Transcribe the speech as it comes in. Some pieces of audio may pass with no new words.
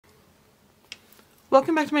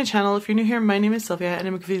Welcome back to my channel. If you're new here, my name is Sylvia and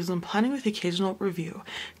I'm a confused and planning with occasional review.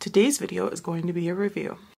 Today's video is going to be a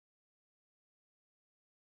review.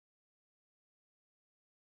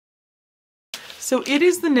 So it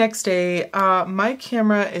is the next day. My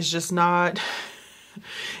camera is just not,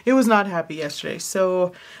 it was not happy yesterday.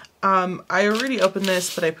 So I already opened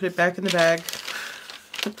this, but I put it back in the bag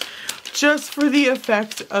just for the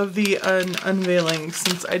effect of the unveiling,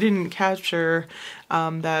 since I didn't capture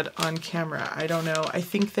that on camera. I don't know. I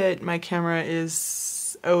think that my camera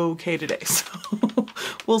is okay today, so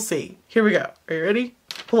we'll see. Here we go. Are you ready?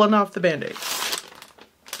 Pulling off the band-aid.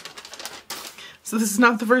 So this is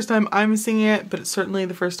not the first time I'm seeing it, but it's certainly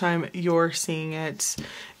the first time you're seeing it,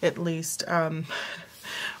 at least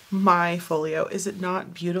my folio. Is it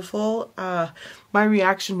not beautiful? My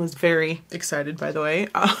reaction was very excited, by the way.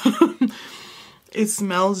 It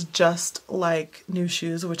smells just like new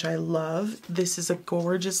shoes, which I love. This is a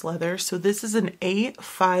gorgeous leather. So this is an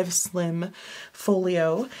A5 Slim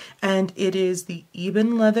folio, and it is the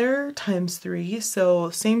Eben leather ×3. So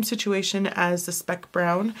same situation as the Spec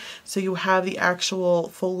Brown. So you have the actual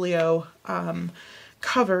folio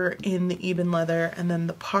cover in the Eben leather, and then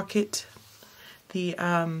the pocket, the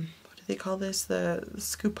what do they call this? The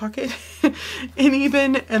scoop pocket in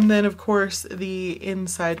Eben, and then of course the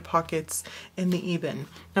inside pockets in the Eben.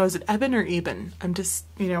 Now is it Eben or Eben? I'm just,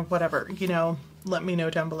 whatever, let me know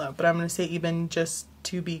down below, but I'm going to say Eben just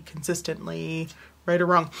to be consistently right or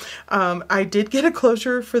wrong. I did get a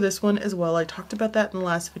closure for this one as well. I talked about that in the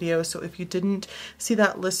last video, so if you didn't see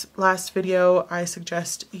that last video, I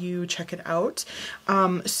suggest you check it out.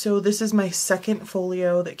 So this is my second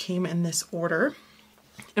folio that came in this order.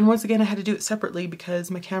 And once again, I had to do it separately because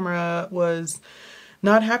my camera was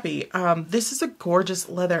not happy. This is a gorgeous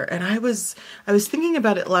leather, and I was thinking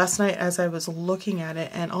about it last night as I was looking at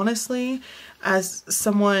it, and honestly, as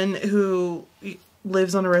someone who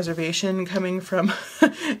lives on a reservation coming from,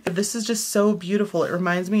 this is just so beautiful. It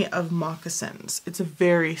reminds me of moccasins. It's a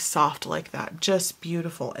very soft like that, just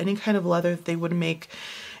beautiful. Any kind of leather that they would make,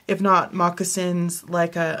 if not moccasins,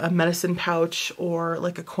 like a medicine pouch or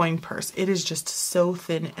like a coin purse. It is just so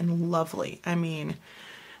thin and lovely. I mean,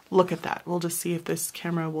 look at that. We'll just see if this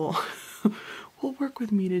camera will will work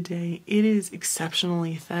with me today. It is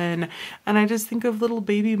exceptionally thin, and I just think of little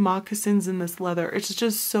baby moccasins in this leather. It's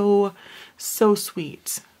just so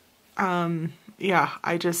sweet. Yeah,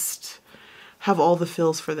 I just have all the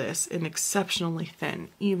feels for this, and exceptionally thin.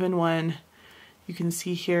 Even when you can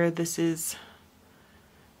see here, this is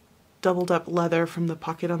doubled up leather from the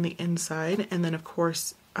pocket on the inside, and then of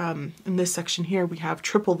course in this section here we have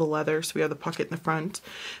triple the leather, so we have the pocket in the front,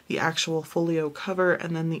 the actual folio cover,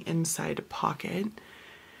 and then the inside pocket,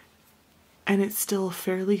 and it's still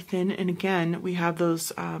fairly thin. And again, we have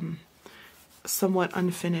those somewhat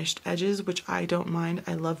unfinished edges, which I don't mind.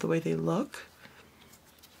 I love the way they look.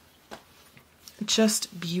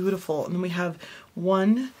 Just beautiful. And then we have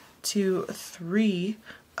 1, 2, 3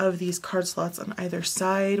 of these card slots on either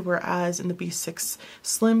side, whereas in the B6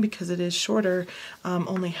 Slim, because it is shorter,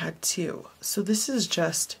 only had 2. So this is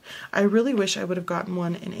just, I really wish I would have gotten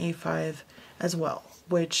one in A5 as well,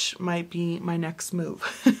 which might be my next move.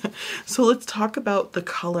 So let's talk about the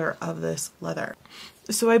color of this leather.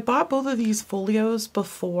 So I bought both of these folios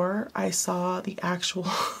before I saw the actual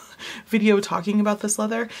video talking about this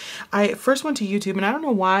leather. I first went to YouTube, and I don't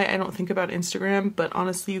know why I don't think about Instagram, but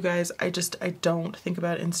honestly, you guys, I don't think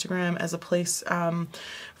about Instagram as a place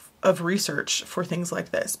of research for things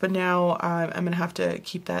like this. But now I'm gonna have to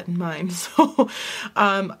keep that in mind. So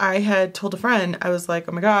I had told a friend, I was like,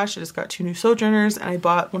 oh my gosh, I just got 2 new Sojourners, and I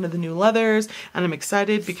bought one of the new leathers, and I'm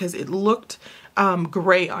excited because it looked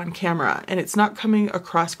gray on camera, and it's not coming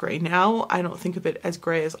across gray now. I don't think of it as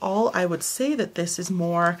gray at all. I would say that this is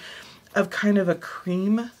more of kind of a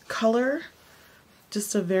cream color,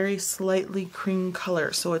 just a very slightly cream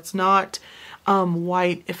color. So it's not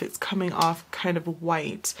white if it's coming off kind of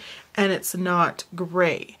white, and it's not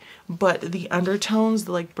gray, but the undertones,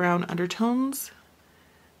 the like brown undertones,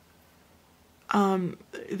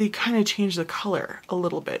 they kind of change the color a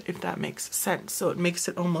little bit, if that makes sense. So it makes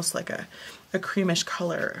it almost like a creamish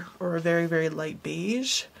color, or a very light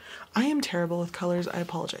beige. I am terrible with colors, I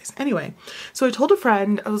apologize. Anyway, so I told a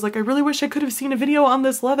friend, I was like, I really wish I could have seen a video on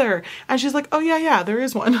this leather. And she's like, oh yeah, there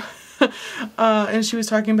is one. And she was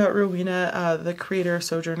talking about Rowena, the creator of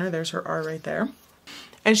Sojourner. There's her R right there.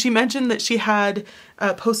 And she mentioned that she had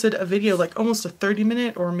posted a video, like almost a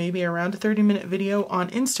 30-minute or maybe around a 30-minute video on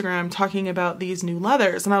Instagram talking about these new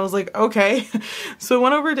leathers. And I was like, okay. So I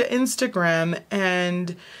went over to Instagram,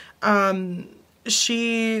 and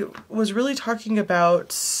she was really talking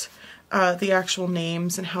about the actual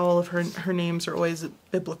names and how all of her names are always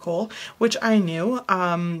biblical, which I knew.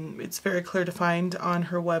 It's very clear to find on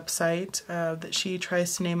her website that she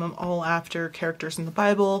tries to name them all after characters in the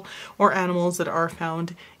Bible or animals that are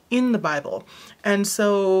found in the Bible. And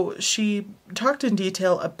so she talked in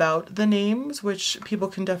detail about the names, which people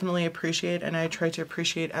can definitely appreciate, and I try to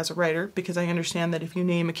appreciate as a writer, because I understand that if you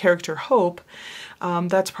name a character Hope,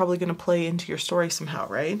 that's probably going to play into your story somehow,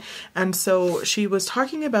 right? And so she was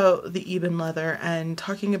talking about the Eben leather and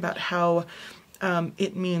talking about how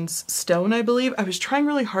it means stone, I believe. I was trying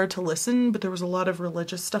really hard to listen, but there was a lot of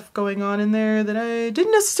religious stuff going on in there that I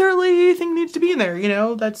didn't necessarily think needed to be in there, you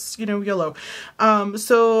know, that's, you know, YOLO.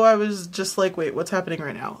 So I was just like, wait, what's happening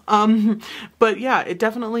right now? But yeah, it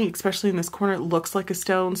definitely, especially in this corner, it looks like a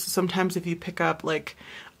stone. So sometimes if you pick up like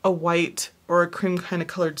a white or a cream kind of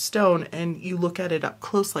colored stone and you look at it up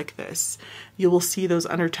close like this, you will see those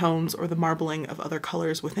undertones or the marbling of other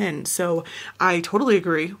colors within. So I totally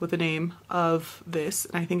agree with the name of this,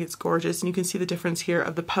 and I think it's gorgeous. And you can see the difference here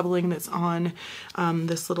of the pebbling that's on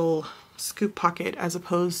this little scoop pocket as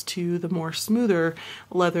opposed to the more smoother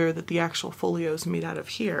leather that the actual folio is made out of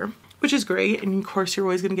here, which is great. And of course you're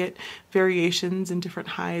always going to get variations in different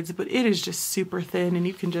hides, but it is just super thin and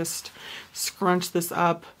you can just scrunch this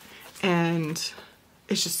up and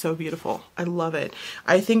it's just so beautiful. I love it.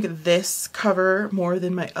 I think this cover more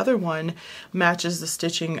than my other one matches the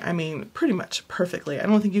stitching, I mean, pretty much perfectly. I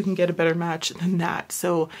don't think you can get a better match than that.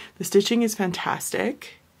 So the stitching is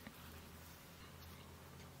fantastic.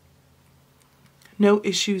 No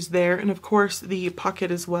issues there. And of course the pocket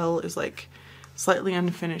as well is like slightly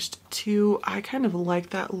unfinished too. I kind of like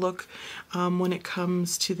that look when it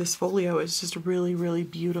comes to this folio. It's just really, really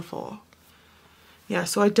beautiful. Yeah,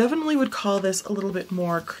 so I definitely would call this a little bit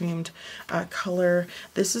more creamed color.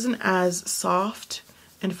 This isn't as soft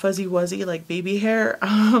and fuzzy wuzzy like baby hair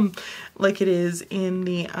like it is in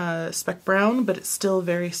the Spec Brown, but it's still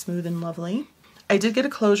very smooth and lovely. I did get a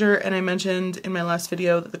closure, and I mentioned in my last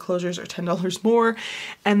video that the closures are $10 more,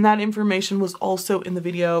 and that information was also in the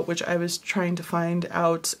video, which I was trying to find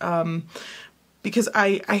out because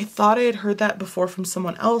I thought I had heard that before from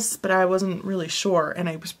someone else, but I wasn't really sure, and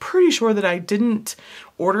I was pretty sure that I didn't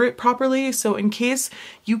order it properly. So in case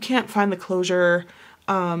you can't find the closure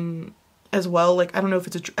as well, like I don't know if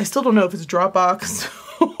it's I still don't know if it's a Dropbox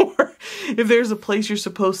or if there's a place you're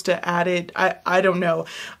supposed to add it. I don't know,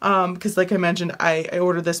 because like I mentioned, I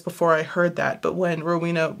ordered this before I heard that, but when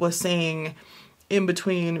Rowena was saying in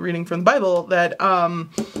between reading from the Bible that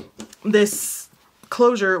this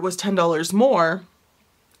closure was $10 more,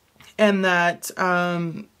 and that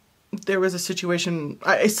there was a situation,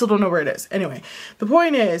 I still don't know where it is. Anyway, the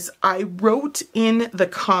point is I wrote in the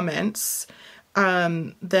comments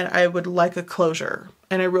that I would like a closure,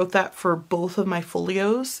 and I wrote that for both of my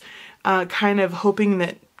folios, kind of hoping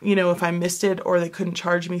that, you know, if I missed it or they couldn't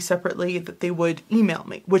charge me separately, that they would email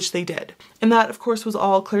me, which they did. And that of course was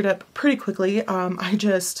all cleared up pretty quickly. I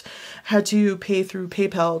just had to pay through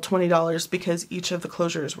PayPal $20 because each of the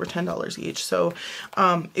closures were $10 each. So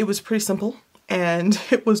it was pretty simple, and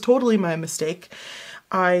it was totally my mistake.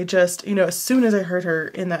 I just, you know, as soon as I heard her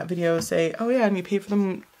in that video say, oh yeah, and you pay for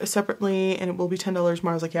them separately and it will be $10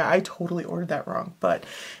 more, I was like, yeah, I totally ordered that wrong. But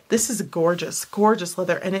this is a gorgeous, gorgeous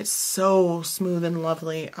leather, and it's so smooth and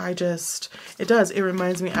lovely. It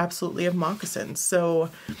reminds me absolutely of moccasins. So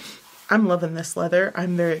I'm loving this leather.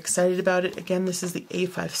 I'm very excited about it. Again, this is the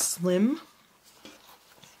A5 Slim.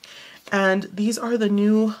 And these are the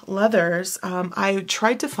new leathers. I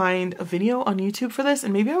tried to find a video on YouTube for this,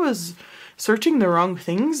 and maybe I was searching the wrong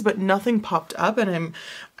things, but nothing popped up, and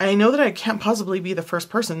I know that I can't possibly be the first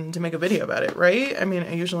person to make a video about it, right? I mean,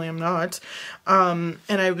 I usually am not. And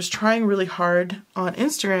I was trying really hard on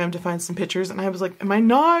Instagram to find some pictures, and I was like, am I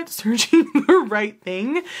not searching the right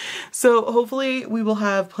thing? So hopefully we will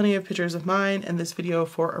have plenty of pictures of mine in this video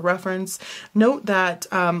for a reference. Note that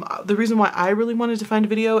the reason why I really wanted to find a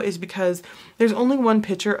video is because there's only one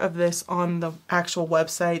picture of this on the actual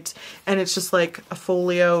website, and it's just like a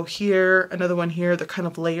folio here, another one here, they're kind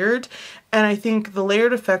of layered. And I think the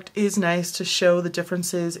layered effect is nice to show the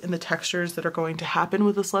differences in the textures that are going to happen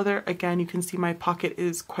with this leather. Again, you can see my pocket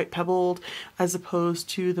is quite pebbled as opposed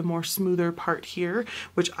to the more smoother part here,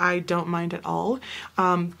 which I don't mind at all.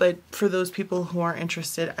 But for those people who are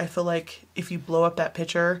interested, I feel like if you blow up that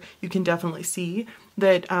picture, you can definitely see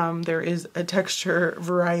that there is a texture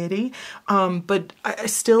variety. But I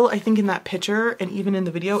think in that picture and even in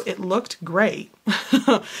the video, it looked great.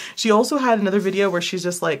 She also had another video where she's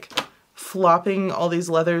just like flopping all these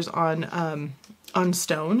leathers on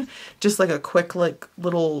stone, just like a quick like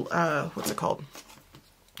little what's it called,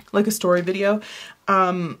 like a story video.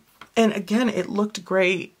 And again, it looked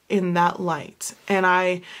great in that light. And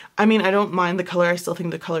I mean, I don't mind the color. I still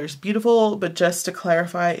think the color is beautiful, but just to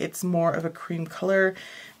clarify, it's more of a cream color.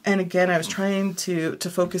 And again, I was trying to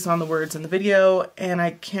focus on the words in the video, and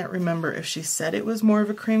I can't remember if she said it was more of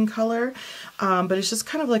a cream color, but it's just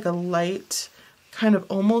kind of like a light, kind of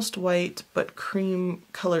almost white, but cream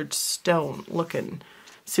colored stone looking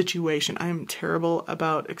situation. I'm terrible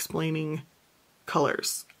about explaining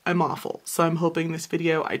colors. I'm awful. So I'm hoping this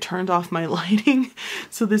video, I turned off my lighting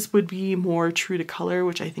so this would be more true to color,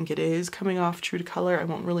 which I think it is coming off true to color. I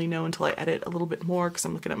won't really know until I edit a little bit more because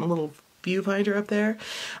I'm looking at my little viewfinder up there.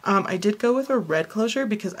 I did go with a red closure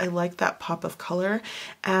because I like that pop of color,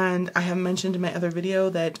 and I have mentioned in my other video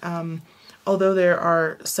that although there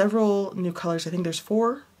are several new colors, I think there's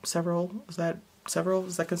several, is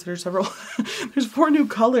that considered several? There's 4 new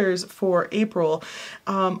colors for April.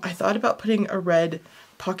 I thought about putting a red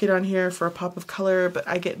pocket on here for a pop of color, but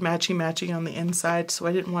I get matchy on the inside, so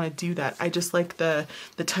I didn't want to do that. I just like the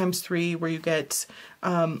 ×3 where you get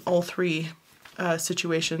all 3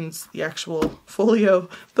 situations, the actual folio,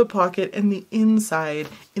 the pocket, and the inside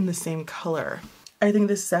in the same color. I think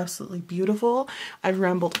this is absolutely beautiful. I've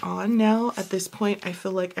rambled on now. At this point, I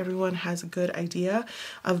feel like everyone has a good idea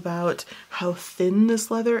about how thin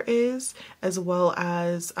this leather is, as well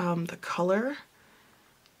as the color.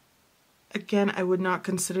 Again, I would not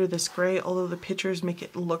consider this gray, although the pictures make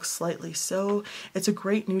it look slightly so. It's a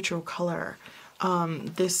great neutral color.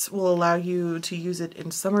 This will allow you to use it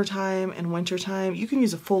in summertime and wintertime. You can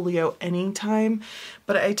use a folio anytime,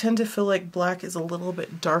 but I tend to feel like black is a little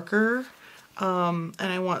bit darker, and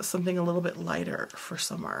I want something a little bit lighter for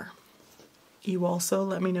summer. You also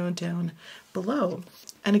let me know down below.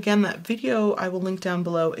 And again, that video I will link down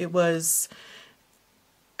below. It was,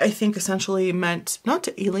 I think, essentially meant not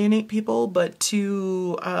to alienate people, but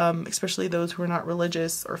to, especially those who are not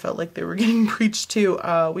religious or felt like they were getting preached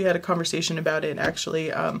to. We had a conversation about it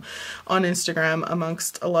actually on Instagram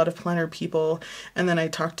amongst a lot of planner people, and then I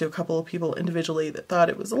talked to a couple of people individually that thought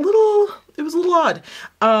it was a little odd.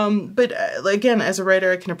 But again, as a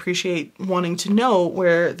writer, I can appreciate wanting to know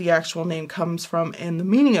where the actual name comes from and the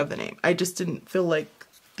meaning of the name. I just didn't feel like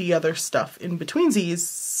the other stuff in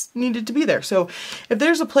betweensies needed to be there. So if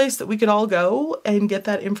there's a place that we could all go and get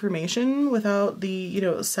that information without the, you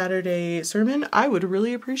know, Saturday sermon, I would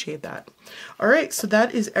really appreciate that. All right, so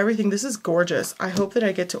that is everything. This is gorgeous. I hope that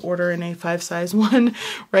I get to order in a 5 size one.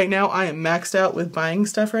 Right now, I am maxed out with buying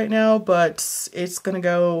stuff right now, but it's gonna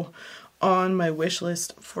go on my wish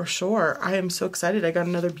list for sure. I am so excited. I got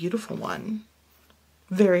another beautiful one.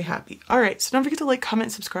 Very happy. All right, so don't forget to like,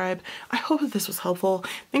 comment, subscribe. I hope that this was helpful.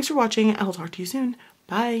 Thanks for watching, and I'll talk to you soon.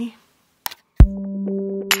 Bye.